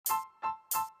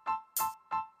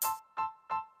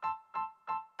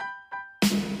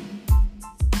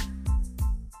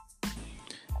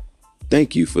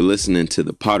Thank you for listening to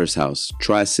the Potter's House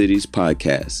Tri-Cities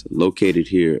podcast, located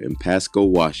here in Pasco,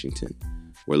 Washington,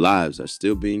 where lives are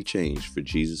still being changed for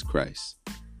Jesus Christ.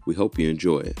 We hope you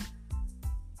enjoy it.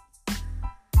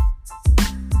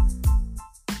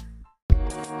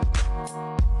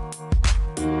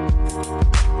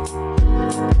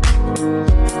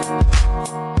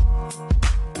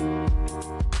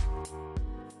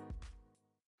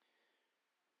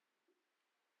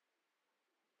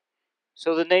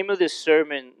 So the name of this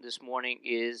sermon this morning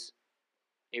is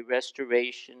A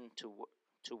Restoration to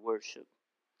Worship.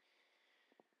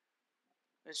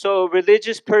 And so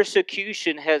religious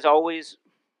persecution has always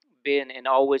been and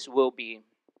always will be.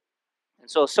 And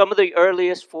so some of the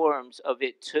earliest forms of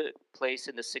it took place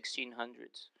in the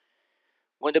 1600s,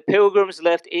 when the Pilgrims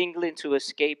left England to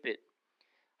escape it.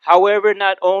 However,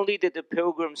 not only did the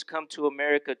Pilgrims come to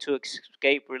America to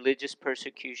escape religious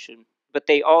persecution, but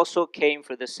they also came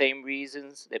for the same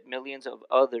reasons that millions of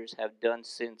others have done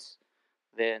since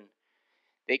then.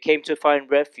 They came to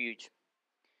find refuge.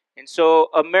 And so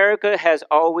America has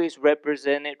always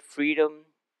represented freedom.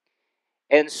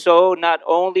 And so not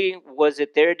only was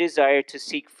it their desire to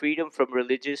seek freedom from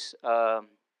religious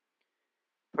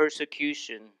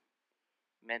persecution,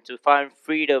 meant to find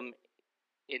freedom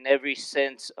in every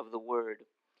sense of the word.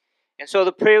 And so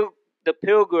the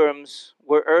Pilgrims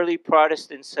were early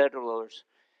Protestant settlers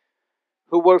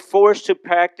who were forced to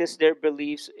practice their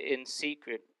beliefs in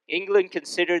secret. England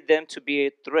considered them to be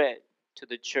a threat to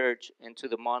the church and to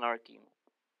the monarchy.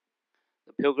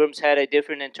 The Pilgrims had a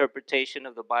different interpretation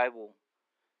of the Bible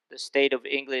the state of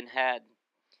England had.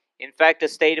 In fact, the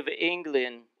state of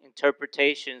England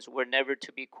interpretations were never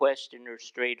to be questioned or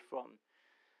strayed from.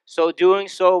 So doing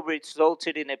so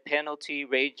resulted in a penalty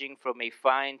ranging from a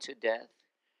fine to death.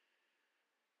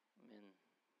 Amen.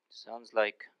 Sounds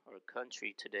like our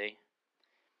country today.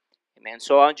 Amen.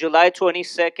 So on July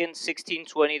 22nd,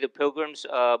 1620, the Pilgrims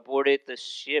boarded the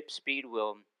ship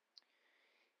Speedwell.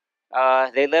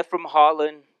 They left from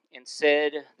Holland and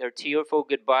said their tearful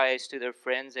goodbyes to their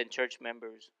friends and church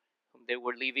members whom they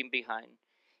were leaving behind.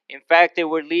 In fact, they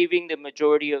were leaving the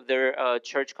majority of their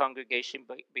church congregation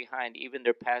behind. Even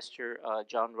their pastor,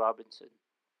 John Robinson,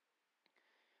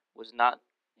 was not,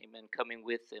 amen, coming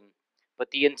with them.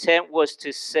 But the intent was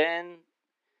to send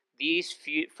these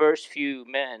first few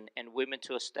men and women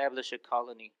to establish a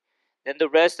colony. Then the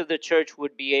rest of the church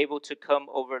would be able to come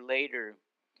over later.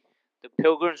 The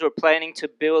Pilgrims were planning to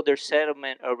build their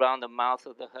settlement around the mouth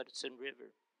of the Hudson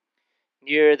River,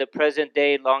 near the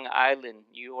present-day Long Island,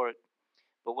 New York.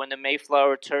 But when the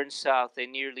Mayflower turned south, they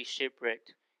nearly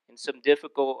shipwrecked in some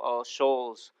difficult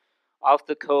shoals off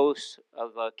the coast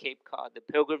of Cape Cod. The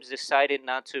Pilgrims decided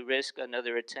not to risk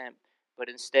another attempt, but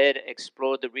instead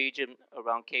explored the region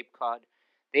around Cape Cod.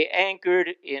 They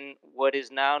anchored in what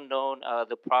is now known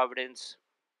the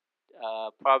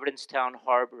Provincetown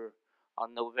Harbor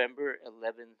on November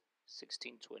 11,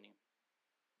 1620.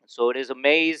 So it is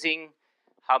amazing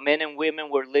how men and women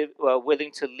were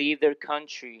willing to leave their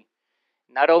country,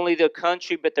 not only their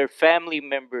country, but their family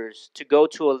members, to go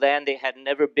to a land they had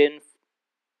never been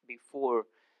before,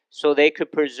 so they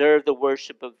could preserve the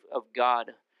worship of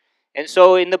God. And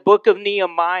so in the book of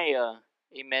Nehemiah,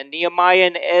 amen, Nehemiah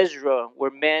and Ezra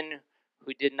were men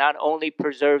who did not only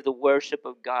preserve the worship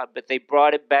of God, but they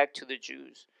brought it back to the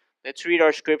Jews. Let's read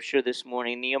our scripture this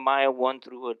morning, Nehemiah 1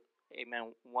 through,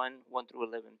 amen, 1 through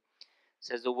 11. It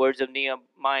says the words of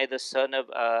Nehemiah, the son of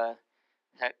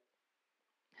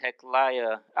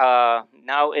Hekeliah.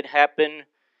 Now it happened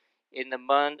in the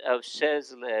month of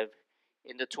Sheslev,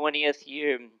 in the 20th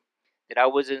year, that I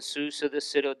was in Susa the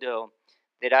citadel,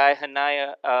 that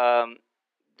Hananiah,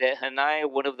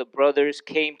 one of the brothers,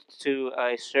 came to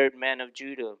a certain man of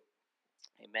Judah,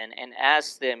 amen, and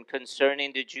asked them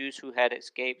concerning the Jews who had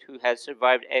escaped, who had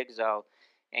survived exile,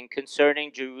 and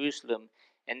concerning Jerusalem.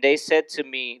 And they said to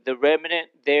me, the remnant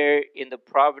there in the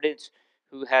province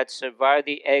who had survived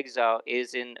the exile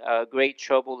is in great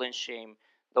trouble and shame.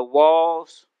 The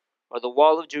walls, or the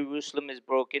wall of Jerusalem is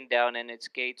broken down, and its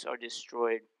gates are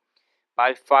destroyed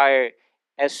by fire.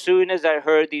 As soon as I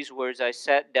heard these words, I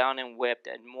sat down and wept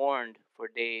and mourned for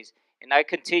days. And I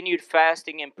continued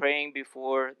fasting and praying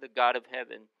before the God of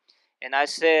heaven. And I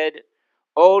said,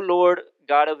 O Lord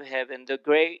God of heaven, the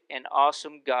great and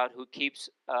awesome God who keeps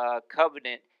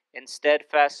covenant and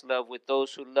steadfast love with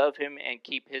those who love him and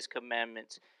keep his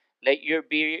commandments, let your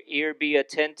ear be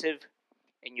attentive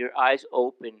and your eyes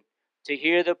open to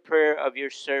hear the prayer of your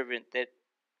servant that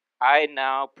I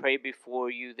now pray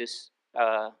before you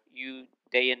you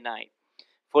day and night,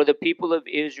 for the people of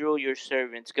Israel, your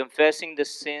servants, confessing the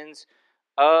sins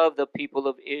of the people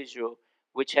of Israel,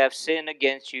 which have sinned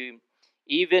against you.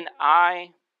 Even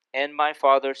I and my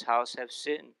father's house have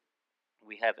sinned.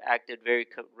 We have acted very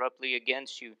corruptly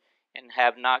against you and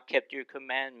have not kept your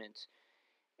commandments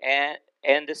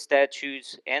and the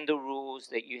statutes and the rules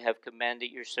that you have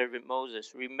commanded your servant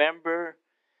Moses. Remember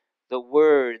the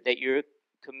word that you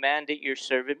commanded your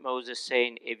servant Moses,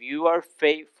 saying, If you are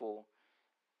faithful,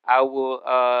 I will.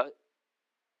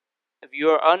 If you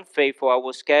are unfaithful, I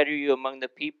will scatter you among the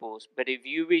peoples. But if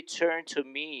you return to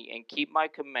me and keep my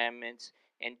commandments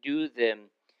and do them,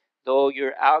 though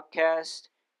your outcasts,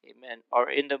 amen, are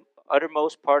in the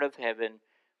uttermost part of heaven,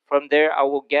 from there I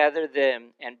will gather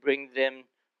them and bring them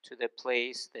to the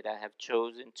place that I have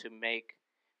chosen to make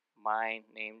my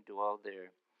name dwell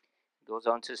there. It goes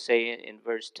on to say in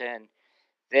verse 10,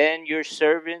 Then your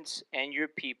servants and your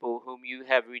people, whom you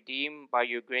have redeemed by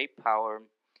your great power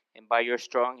and by your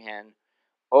strong hand,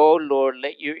 O Lord,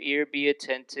 let your ear be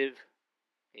attentive,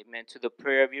 amen, to the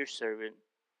prayer of your servant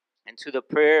and to the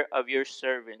prayer of your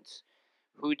servants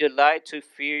who delight to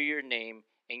fear your name,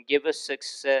 and give us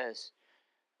success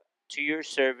to your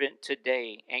servant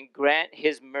today, and grant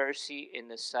his mercy in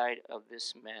the sight of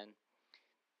this man.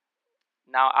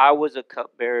 Now I was a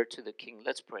cupbearer to the king.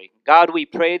 Let's pray. God, we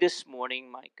pray this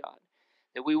morning, my God,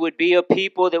 that we would be a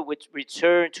people that would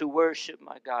return to worship,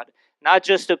 my God. Not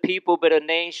just a people, but a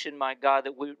nation, my God,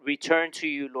 that would return to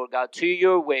you, Lord God, to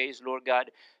your ways, Lord God,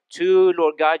 to,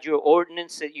 Lord God, your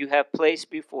ordinance that you have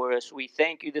placed before us. We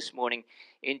thank you this morning.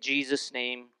 In Jesus'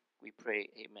 name we pray.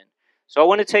 Amen. So I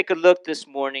want to take a look this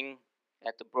morning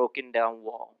at the broken down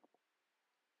wall.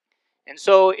 And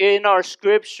so in our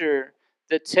scripture,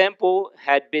 the temple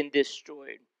had been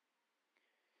destroyed,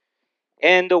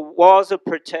 and the walls of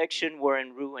protection were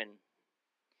in ruin.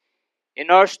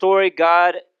 In our story,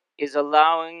 God is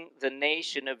allowing the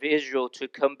nation of Israel to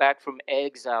come back from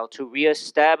exile to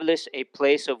reestablish a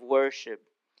place of worship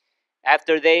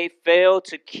after they failed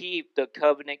to keep the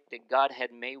covenant that God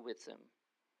had made with them.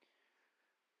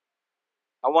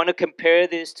 I want to compare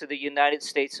this to the United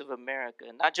States of America,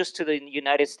 not just to the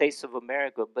United States of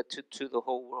America, but to the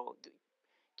whole world.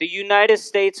 The United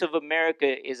States of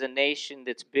America is a nation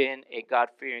that's been a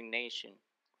God-fearing nation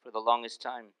for the longest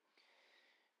time.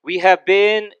 We have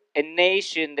been a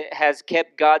nation that has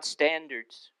kept God's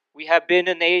standards. We have been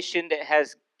a nation that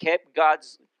has kept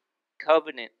God's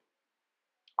covenant.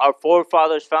 Our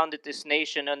forefathers founded this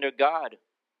nation under God.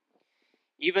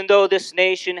 Even though this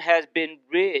nation has been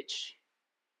rich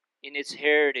in its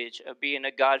heritage of being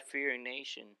a God-fearing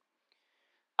nation,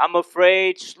 I'm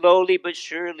afraid slowly but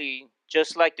surely,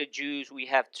 just like the Jews, we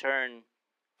have turned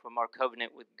from our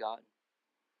covenant with God.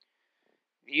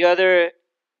 The other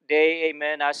day,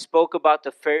 amen, I spoke about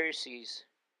the Pharisees.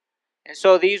 And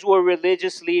so these were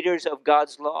religious leaders of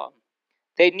God's law.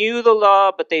 They knew the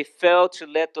law, but they failed to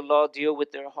let the law deal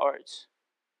with their hearts.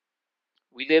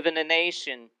 We live in a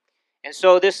nation, and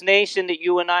so this nation that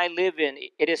you and I live in,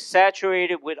 it is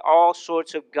saturated with all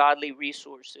sorts of godly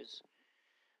resources.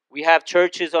 We have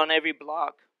churches on every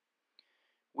block.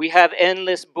 We have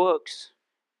endless books,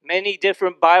 many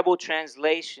different Bible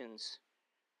translations.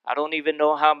 I don't even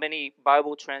know how many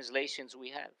Bible translations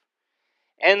we have.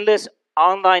 Endless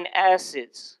online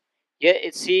assets. Yet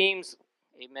it seems,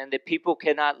 amen, that people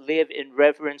cannot live in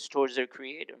reverence towards their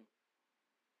Creator.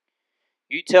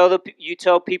 You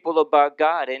tell people about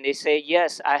God, and they say,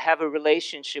 "Yes, I have a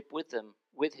relationship with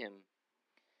Him,"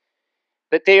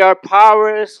 but they are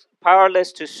powerless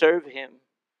to serve Him.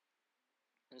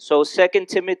 And so, 2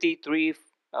 Timothy 3,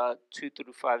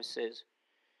 2-5 says,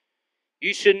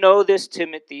 "You should know this,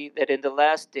 Timothy, that in the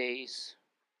last days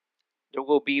there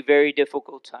will be very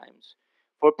difficult times.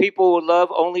 For people will love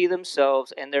only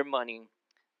themselves and their money.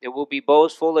 They will be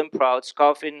boastful and proud,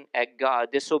 scoffing at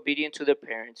God, disobedient to their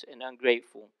parents, and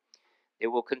ungrateful. They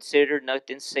will consider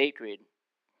nothing sacred.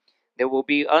 They will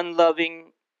be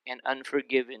unloving and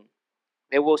unforgiving.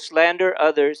 They will slander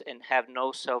others and have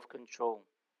no self-control.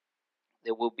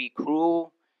 They will be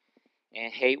cruel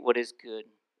and hate what is good.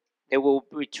 They will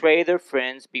betray their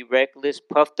friends, be reckless,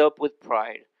 puffed up with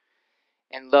pride,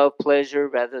 and love pleasure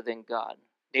rather than God.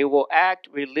 They will act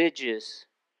religious,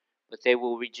 but they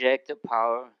will reject the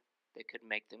power that could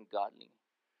make them godly."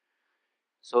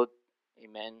 So,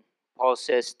 amen. Paul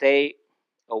says, stay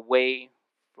away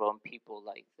from people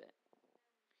like that.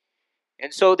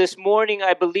 And so this morning,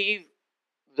 I believe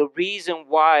the reason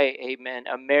why, amen,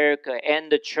 America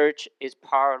and the church is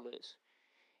powerless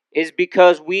is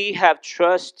because we have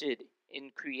trusted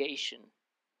in creation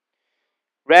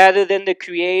rather than the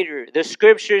Creator. The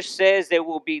scripture says there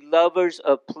will be lovers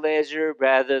of pleasure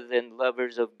rather than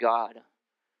lovers of God.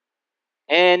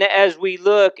 And as we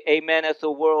look, amen, at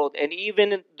the world and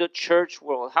even in the church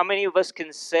world, how many of us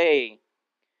can say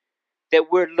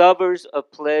that we're lovers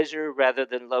of pleasure rather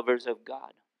than lovers of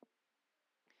God.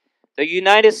 The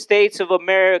United States of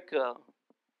America,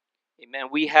 amen,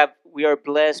 we are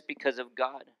blessed because of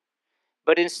God.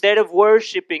 But instead of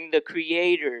worshiping the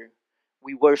Creator,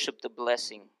 we worship the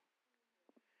blessing.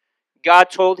 God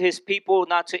told his people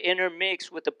not to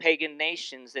intermix with the pagan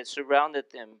nations that surrounded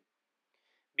them,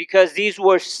 because these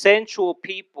were sensual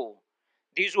people.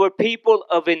 These were people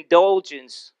of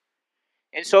indulgence.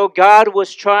 And so God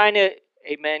was trying to,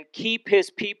 amen, keep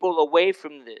his people away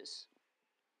from this.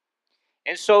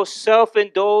 And so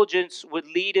self-indulgence would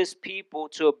lead his people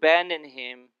to abandon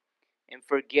him and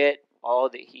forget all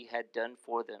that he had done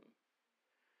for them.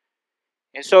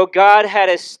 And so God had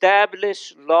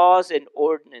established laws and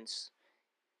ordinance,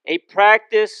 a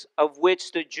practice of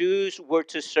which the Jews were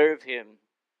to serve him.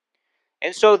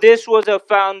 And so this was a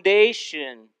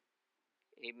foundation,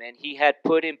 amen, he had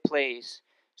put in place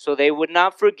so they would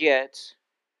not forget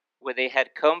where they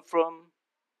had come from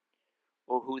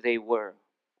or who they were.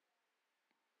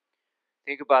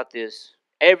 Think about this.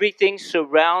 Everything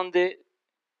surrounded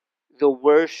the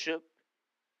worship,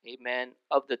 amen,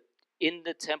 in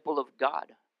the temple of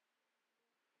God.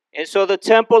 And so the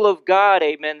temple of God,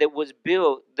 amen, that was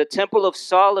built, the temple of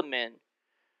Solomon,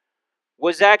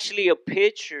 was actually a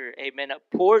picture, amen,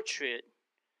 a portrait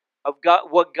of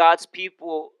God, what God's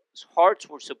people's hearts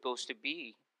were supposed to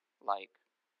be like.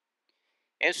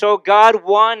 And so God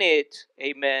wanted,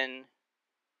 amen,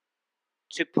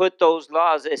 to put those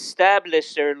laws,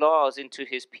 establish their laws into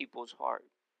his people's heart.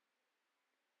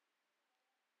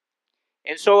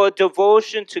 And so a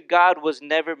devotion to God was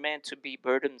never meant to be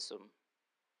burdensome.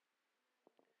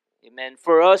 Amen.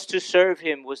 For us to serve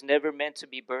him was never meant to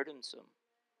be burdensome.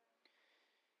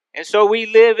 And so we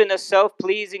live in a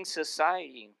self-pleasing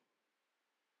society.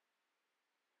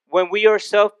 When we are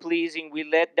self-pleasing, we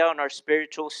let down our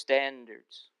spiritual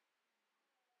standards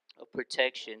of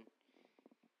protection.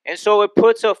 And so it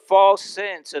puts a false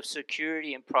sense of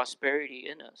security and prosperity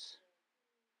in us.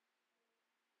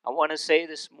 I want to say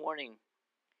this morning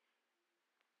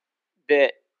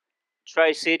that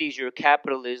Tri-Cities, your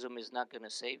capitalism is not going to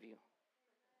save you.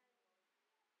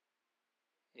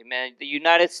 Amen. The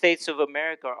United States of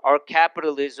America, our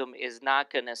capitalism is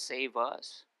not going to save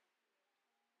us.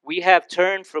 We have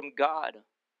turned from God.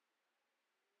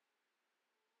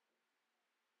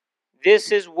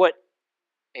 This is what,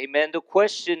 amen, the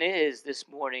question is this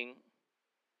morning,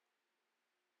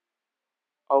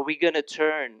 are we going to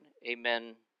turn,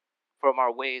 amen, from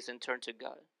our ways and turn to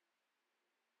God?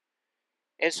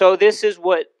 And so this is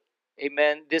what,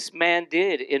 amen, this man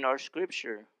did in our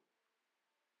scripture.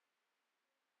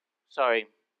 Sorry,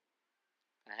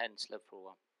 I hadn't slept for a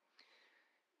while.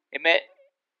 Amen.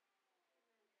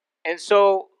 And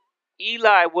so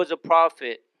Eli was a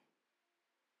prophet.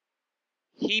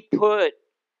 He put,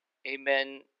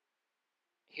 amen,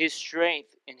 his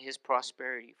strength in his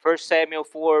prosperity. 1 Samuel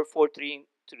 4:14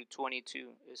 through 22,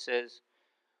 it says,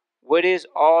 "What is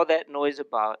all that noise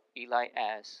about?" Eli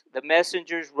asked. The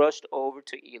messengers rushed over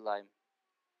to Eli,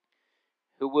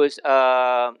 who was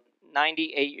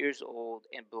 98 years old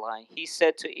and blind. He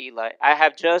said to Eli, "I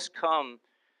have just come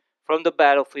from the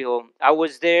battlefield. I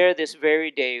was there this very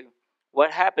day."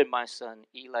 "What happened, my son?"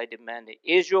 Eli demanded.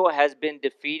 "Israel has been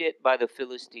defeated by the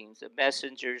Philistines," the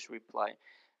messengers replied.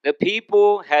 "The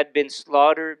people had been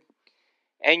slaughtered,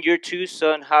 and your two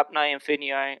sons, Hophni and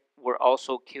Phinehas, were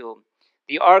also killed.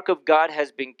 The ark of God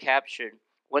has been captured."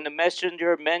 When the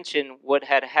messenger mentioned what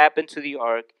had happened to the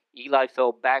ark, Eli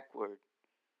fell backward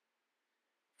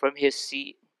from his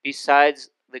seat beside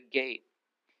the gate.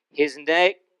 His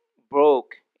neck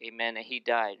broke, amen, and he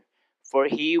died, for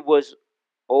he was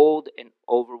old and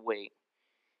overweight.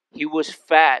 He was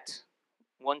fat,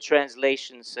 one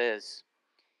translation says.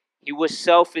 He was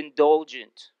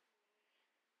self-indulgent,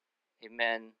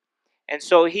 amen. And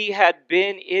so he had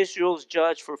been Israel's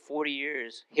judge for 40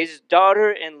 years. His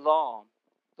daughter-in-law,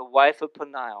 the wife of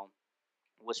Peniel,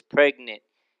 was pregnant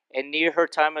and near her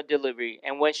time of delivery.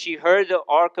 And when she heard the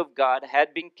ark of God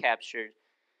had been captured,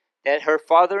 that her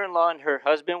father-in-law and her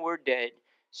husband were dead,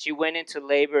 she went into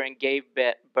labor and gave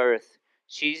birth.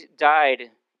 She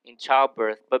died in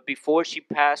childbirth, but before she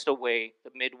passed away,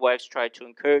 the midwives tried to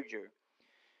encourage her.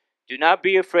 "Do not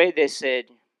be afraid," they said.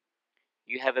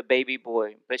 "You have a baby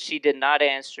boy." But she did not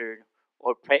answer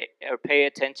or pay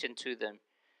attention to them.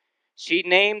 She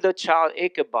named the child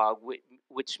Ichabod,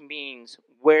 which means,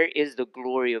 "Where is the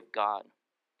glory of God?"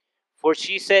 For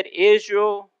she said,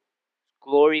 "Israel's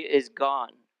glory is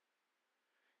gone."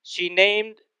 She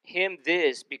named him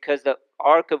this because the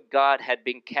ark of God had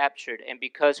been captured and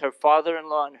because her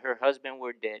father-in-law and her husband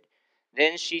were dead.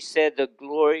 Then she said, "The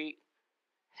glory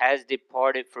has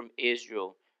departed from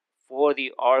Israel, for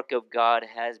the ark of God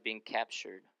has been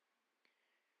captured.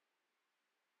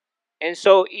 And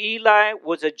so Eli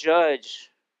was a judge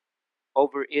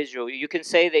over Israel. You can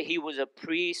say that he was a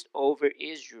priest over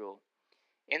Israel.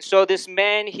 And so this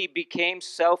man, he became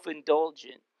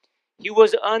self-indulgent. He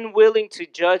was unwilling to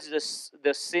judge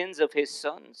the sins of his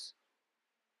sons,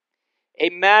 a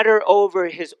matter over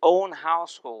his own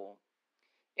household.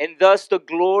 And thus the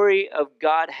glory of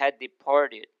God had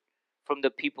departed from the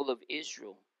people of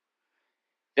Israel.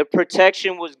 The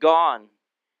protection was gone,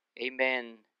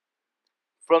 amen,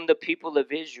 from the people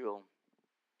of Israel.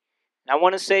 And I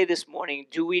want to say this morning,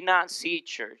 do we not see,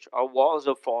 church? Our walls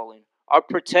are falling. Our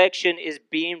protection is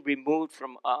being removed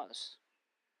from us.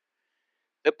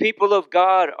 The people of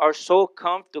God are so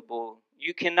comfortable,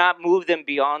 you cannot move them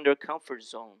beyond their comfort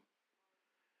zone.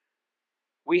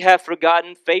 We have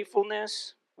forgotten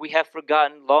faithfulness. We have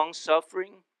forgotten long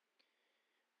suffering.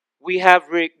 We have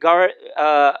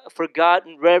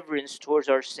forgotten reverence towards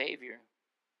our Savior.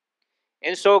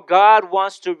 And so God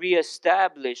wants to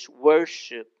reestablish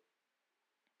worship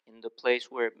in the place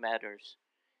where it matters.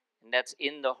 And that's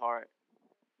in the heart.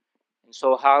 And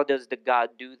so how does the God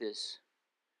do this?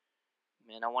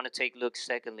 Man, I want to take a look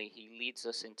secondly. He leads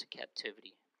us into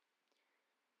captivity.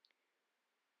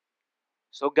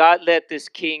 So God let this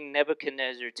king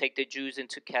Nebuchadnezzar take the Jews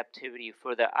into captivity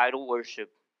for their idol worship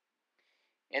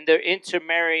and their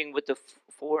intermarrying with the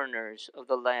foreigners of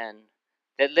the land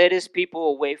that led his people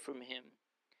away from him.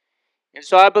 And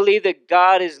so I believe that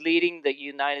God is leading the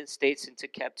United States into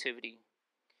captivity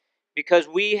because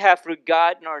we have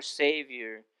forgotten our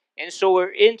Savior. And so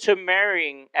we're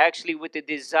intermarrying actually with the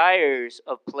desires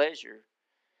of pleasure.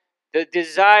 The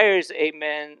desires,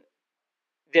 amen,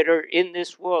 that are in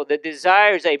this world. The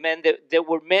desires, amen, that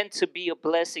were meant to be a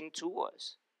blessing to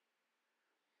us.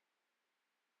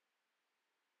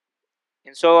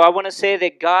 And so I want to say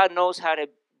that God knows how to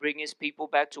bring his people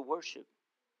back to worship.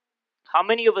 How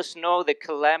many of us know that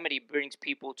calamity brings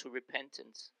people to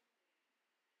repentance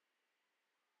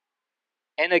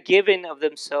and a giving of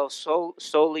themselves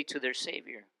solely to their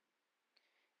Savior?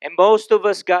 And most of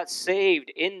us got saved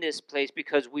in this place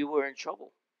because we were in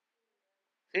trouble.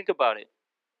 Think about it.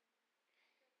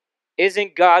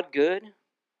 Isn't God good?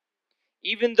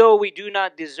 Even though we do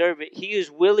not deserve it, he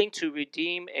is willing to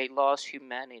redeem a lost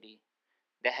humanity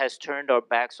that has turned our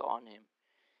backs on him.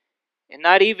 And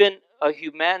not even a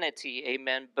humanity,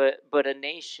 amen, but a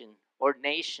nation or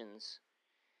nations.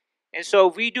 And so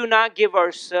if we do not give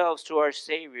ourselves to our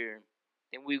Savior,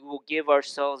 then we will give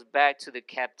ourselves back to the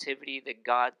captivity that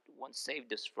God once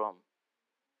saved us from.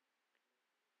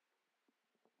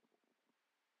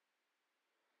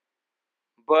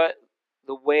 But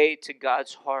the way to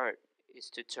God's heart is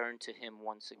to turn to him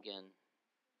once again.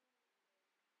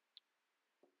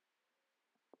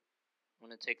 I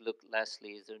want to take a look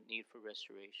lastly, is there a need for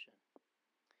restoration?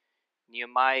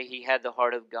 Nehemiah, he had the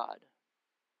heart of God.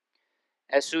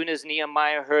 As soon as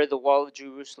Nehemiah heard the wall of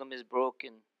Jerusalem is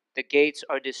broken, the gates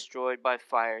are destroyed by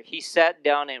fire, he sat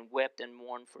down and wept and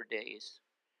mourned for days.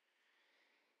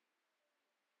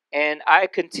 And I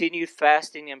continued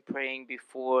fasting and praying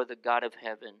before the God of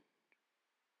heaven.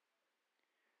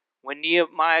 When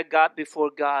Nehemiah got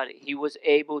before God, he was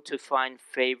able to find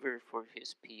favor for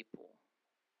his people.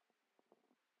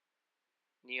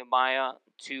 Nehemiah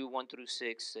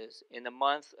 2:1-6 says, in the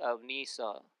month of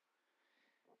Nisan,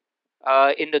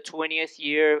 in the 20th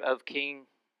year of King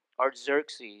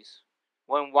Artaxerxes,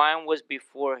 when wine was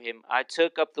before him, I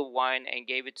took up the wine and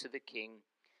gave it to the king.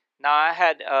 Now I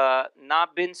had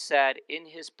not been sad in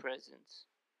his presence.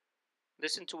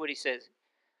 Listen to what he says.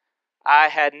 I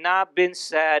had not been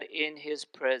sad in his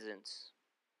presence.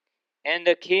 And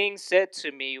the king said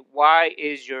to me, why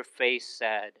is your face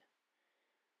sad,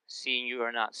 seeing you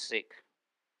are not sick?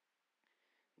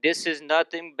 This is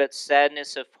nothing but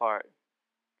sadness of heart.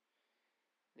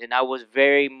 Then I was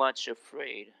very much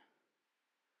afraid.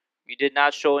 You did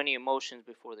not show any emotions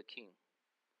before the king.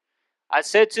 I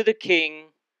said to the king,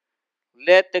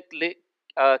 let the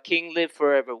king live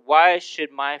forever. Why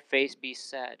should my face be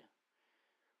sad?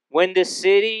 When the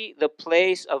city, the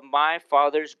place of my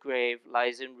father's grave,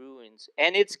 lies in ruins,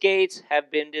 and its gates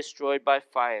have been destroyed by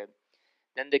fire.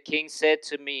 Then the king said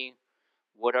to me,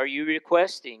 what are you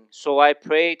requesting? So I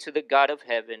prayed to the God of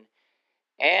heaven,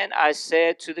 and I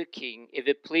said to the king, if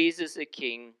it pleases the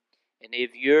king, and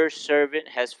if your servant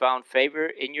has found favor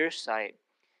in your sight,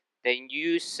 then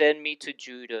you send me to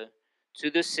Judah,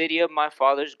 to the city of my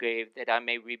father's grave, that I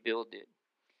may rebuild it.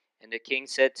 And the king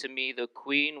said to me, the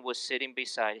queen was sitting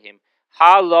beside him,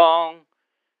 how long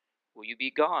will you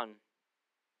be gone?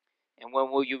 And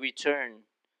when will you return?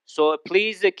 So it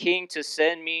pleased the king to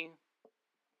send me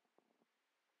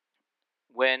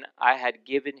when I had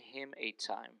given him a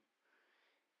time.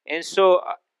 And so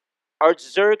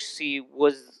Artaxerxes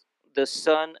was the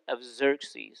son of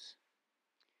Xerxes.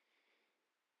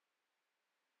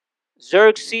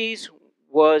 Xerxes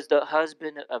was the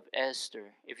husband of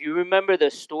Esther. If you remember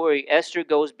the story, Esther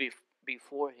goes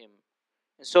before him.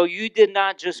 And so you did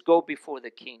not just go before the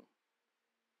king.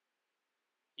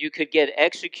 You could get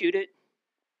executed.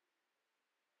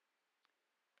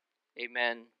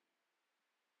 Amen.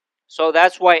 So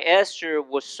that's why Esther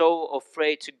was so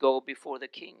afraid to go before the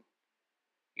king.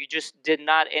 You just did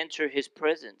not enter his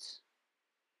presence.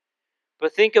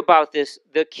 But think about this.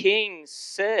 The king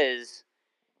says,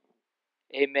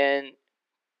 amen,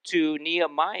 to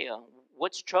Nehemiah,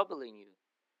 what's troubling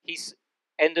you?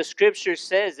 And the scripture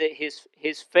says that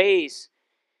his face,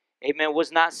 amen,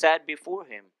 was not sad before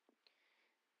him.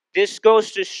 This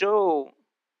goes to show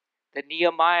that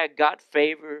Nehemiah got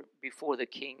favor before the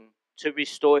king to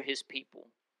restore his people.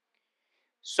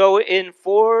 So in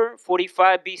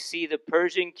 445 BC, the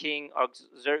Persian king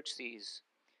Artaxerxes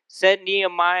sent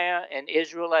Nehemiah, an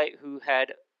Israelite who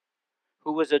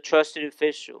was a trusted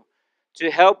official,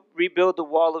 to help rebuild the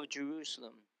wall of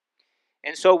Jerusalem.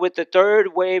 And so with the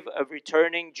third wave of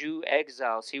returning Jew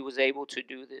exiles, he was able to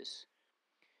do this.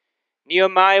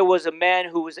 Nehemiah was a man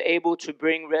who was able to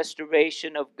bring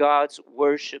restoration of God's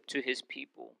worship to his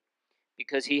people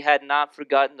because he had not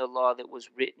forgotten the law that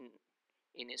was written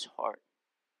in his heart.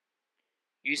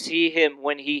 You see him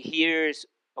when he hears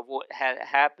of what had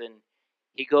happened,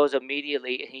 he goes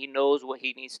immediately and he knows what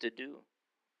he needs to do.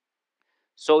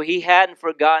 So he hadn't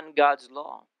forgotten God's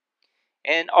law.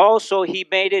 And also he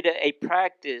made it a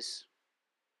practice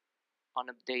on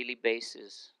a daily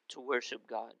basis to worship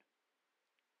God.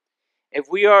 If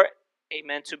we are,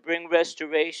 amen, to bring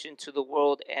restoration to the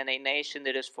world and a nation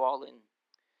that has fallen,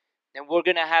 then we're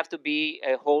going to have to be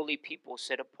a holy people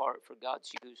set apart for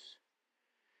God's use.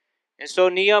 And so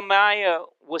Nehemiah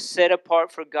was set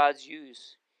apart for God's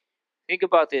use. Think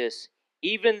about this.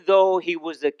 Even though he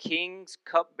was the king's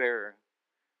cupbearer,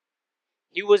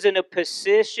 he was in a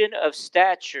position of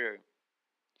stature.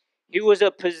 He was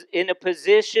in a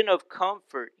position of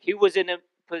comfort. He was in a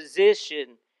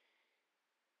position,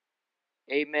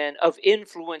 amen, of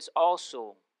influence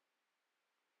also.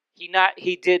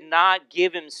 He did not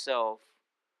give himself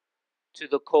to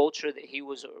the culture that he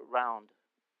was around.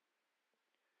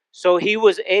 So he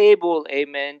was able,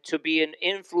 amen, to be an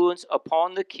influence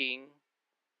upon the king,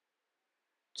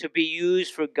 to be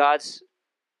used for God's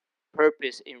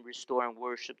purpose in restoring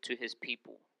worship to his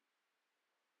people.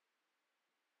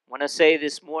 I want to say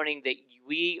this morning that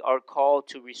we are called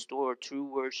to restore true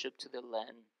worship to the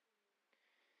land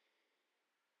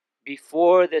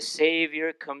before the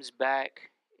Savior comes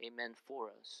back, amen,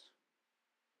 for us.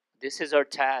 This is our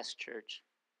task, church.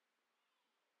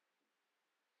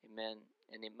 Amen.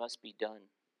 And it must be done.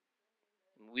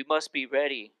 We must be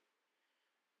ready.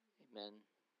 Amen.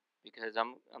 Because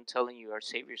I'm telling you, our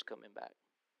Savior's coming back.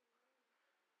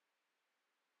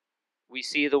 We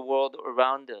see the world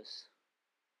around us.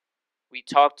 We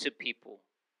talk to people.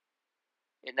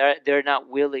 And they're not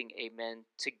willing, amen,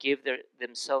 to give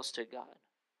themselves to God.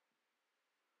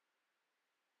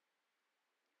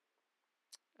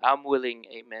 I'm willing,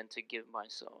 amen, to give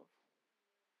myself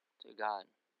to God.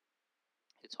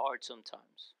 It's hard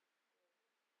sometimes.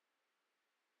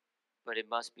 But it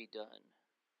must be done.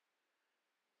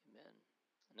 Amen.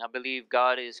 And I believe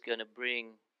God is going to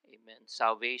bring, amen,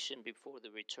 salvation before the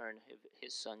return of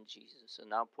his Son Jesus,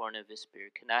 an outpouring of his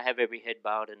Spirit. Can I have every head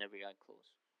bowed and every eye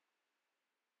closed?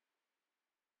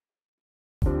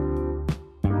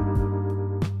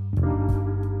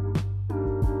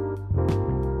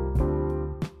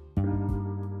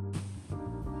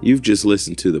 You've just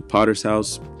listened to the Potter's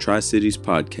House Tri-Cities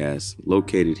podcast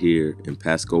located here in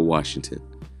Pasco, Washington.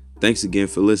 Thanks again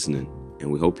for listening,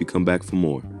 and we hope you come back for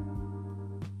more.